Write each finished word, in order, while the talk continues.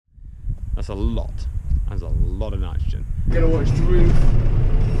That's a lot. That's a lot of nitrogen. Gonna watch the roof.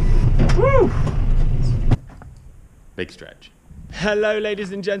 Woo! Big stretch. Hello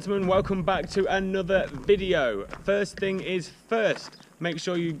ladies and gentlemen, welcome back to another video. First thing is first, make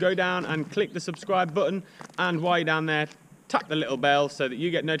sure you go down and click the subscribe button, and while you're down there, tap the little bell so that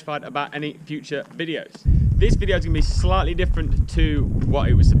you get notified about any future videos. This video is going to be slightly different to what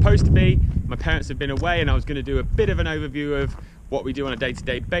it was supposed to be. My parents have been away and I was going to do a bit of an overview of what we do on a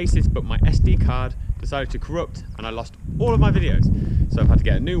day-to-day basis, but my SD card decided to corrupt and I lost all of my videos. So I've had to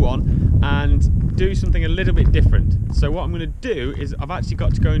get a new one and do something a little bit different. So what I'm going to do is I've actually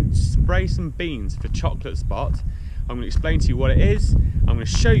got to go and spray some beans for chocolate spot. I'm going to explain to you what it is, I'm going to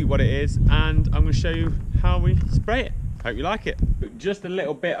show you what it is, and I'm going to show you how we spray it. Hope you like it. Just a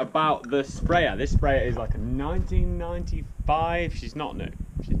little bit about the sprayer. This sprayer is like a 1995. She's not new.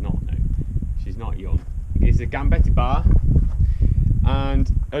 She's not new. She's not young. It's a Gambetti bar.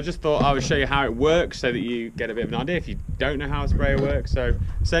 And I just thought I would show you how it works so that you get a bit of an idea if you don't know how a sprayer works. So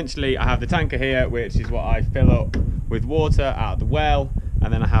essentially I have the tanker here, which is what I fill up with water out of the well,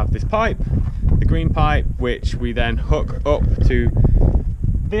 and then I have this pipe, the green pipe, which we then hook up to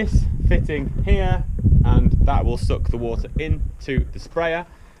this fitting here, and that will suck the water into the sprayer,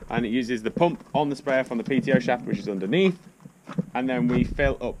 and it uses the pump on the sprayer from the PTO shaft, which is underneath, and then we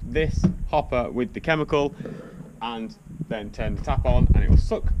fill up this hopper with the chemical and then turn the tap on, and it will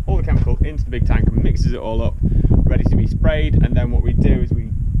suck all the chemical into the big tank and mixes it all up, ready to be sprayed. And then what we do is we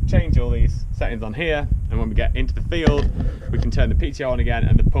change all these settings on here, and when we get into the field we can turn the PTO on again,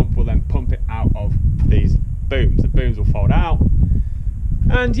 and the pump will then pump it out of these booms. The booms will fold out,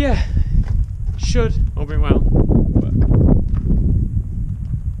 and yeah, should, all being well, work.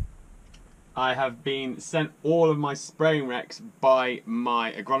 I have been sent all of my spraying recs by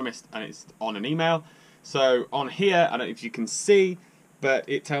my agronomist, and it's on an email. So on here, I don't know if you can see, but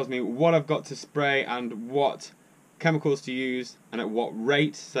it tells me what I've got to spray and what chemicals to use and at what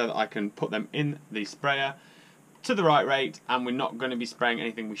rate, so that I can put them in the sprayer to the right rate, and we're not going to be spraying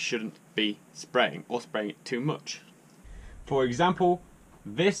anything we shouldn't be spraying or spraying it too much. For example,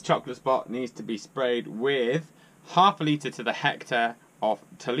 this chocolate spot needs to be sprayed with half a litre to the hectare of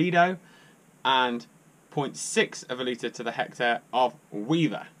Toledo and 0.6 of a litre to the hectare of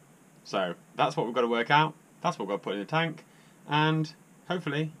Weaver. So that's what we've got to work out, that's what we've got to put in the tank, and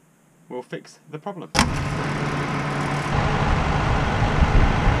hopefully we'll fix the problem.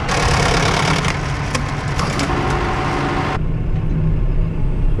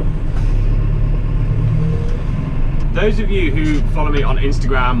 Those of you who follow me on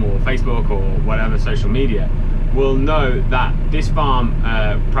Instagram or Facebook or whatever social media will know that this farm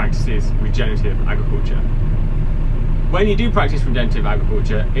practices regenerative agriculture. When you do practice regenerative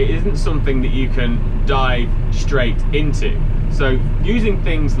agriculture, it isn't something that you can dive straight into. So using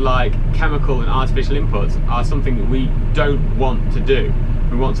things like chemical and artificial inputs are something that we don't want to do.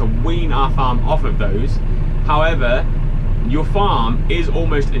 We want to wean our farm off of those. However, your farm is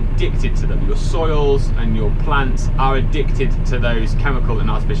almost addicted to them. Your soils and your plants are addicted to those chemical and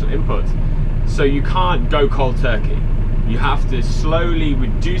artificial inputs. So you can't go cold turkey. You have to slowly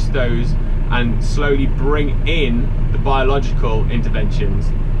reduce those and slowly bring in the biological interventions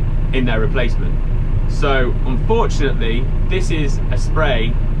in their replacement. So unfortunately, this is a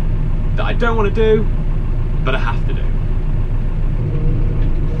spray that I don't want to do, but I have to do.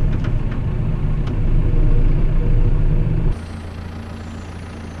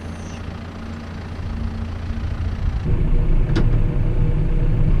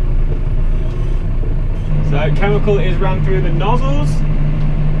 So chemical is run through the nozzles.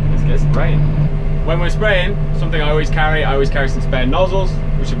 Let's get spraying. When we're spraying, something I always carry some spare nozzles,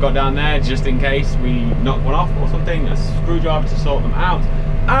 which I've got down there just in case we knock one off or something, a screwdriver to sort them out.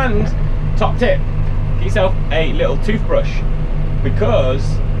 And top tip, get yourself a little toothbrush, because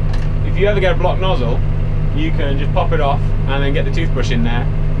if you ever get a blocked nozzle, you can just pop it off and then get the toothbrush in there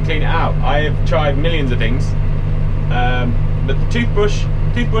and clean it out. I have tried millions of things, but the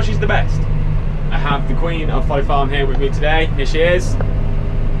toothbrush is the best. I have the queen of Folly Farm here with me today. Here she is.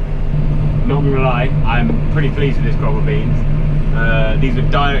 Not gonna lie, I'm pretty pleased with this crop of beans. These were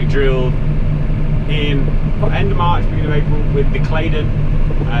direct drilled in end of March, beginning of April with the Claydon.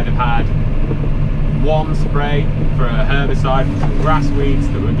 They've had one spray for a herbicide for some grass weeds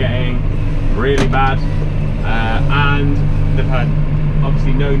that were getting really bad, and they've had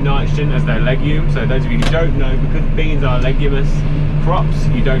obviously no nitrogen as their legume. So those of you who don't know, because beans are leguminous crops,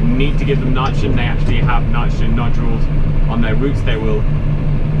 you don't need to give them nitrogen. They actually have nitrogen nodules on their roots. They will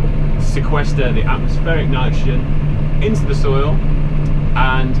sequester the atmospheric nitrogen into the soil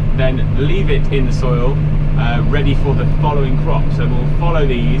and then leave it in the soil ready for the following crop. So we'll follow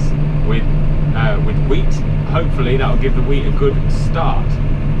these with wheat. Hopefully that will give the wheat a good start.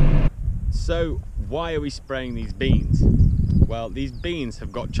 So why are we spraying these beans? Well, these beans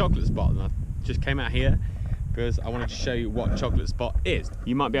have got chocolate spot, and I just came out here because I wanted to show you what chocolate spot is.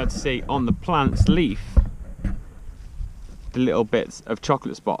 You might be able to see on the plant's leaf the little bits of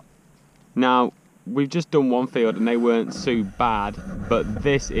chocolate spot. Now, we've just done one field and they weren't so bad, but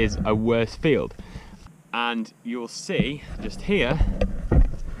this is a worse field. And you'll see just here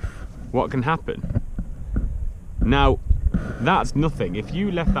what can happen. Now, that's nothing. If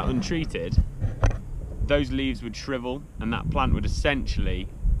you left that untreated, those leaves would shrivel and that plant would essentially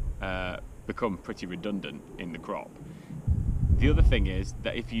become pretty redundant in the crop. The other thing is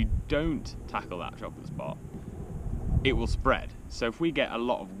that if you don't tackle that chocolate spot, it will spread. So if we get a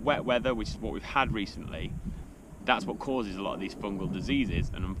lot of wet weather, which is what we've had recently, that's what causes a lot of these fungal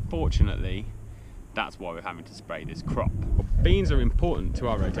diseases, and unfortunately that's why we're having to spray this crop. Well, beans are important to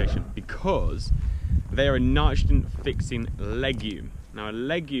our rotation because they are a nitrogen fixing legume. Now, a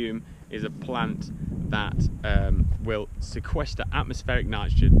legume is a plant that will sequester atmospheric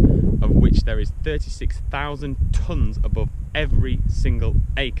nitrogen, of which there is 36,000 tons above every single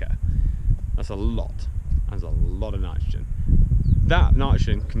acre. That's a lot. That's a lot of nitrogen. That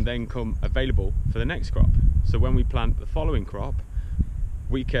nitrogen can then come available for the next crop. So when we plant the following crop,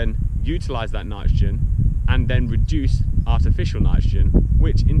 we can utilize that nitrogen and then reduce artificial nitrogen,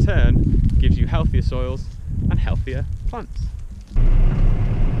 which in turn gives you healthier soils and healthier plants.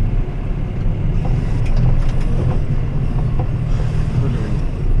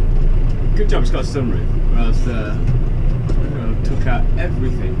 Good job it's got a sunroof, or else I took out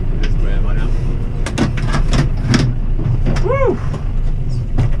everything in this sprayer by now. Woo!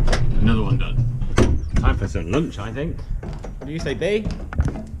 Another one done. Time for some lunch, I think. What do you say, B?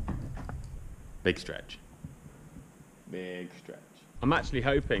 Big stretch. Big stretch. I'm actually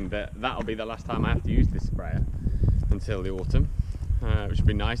hoping that that'll be the last time I have to use this sprayer until the autumn, which would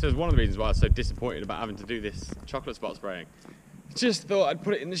be nice. That's one of the reasons why I was so disappointed about having to do this chocolate spot spraying. Just thought I'd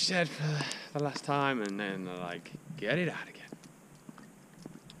put it in the shed for the last time and then like get it out again.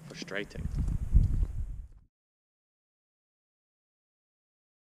 Frustrating.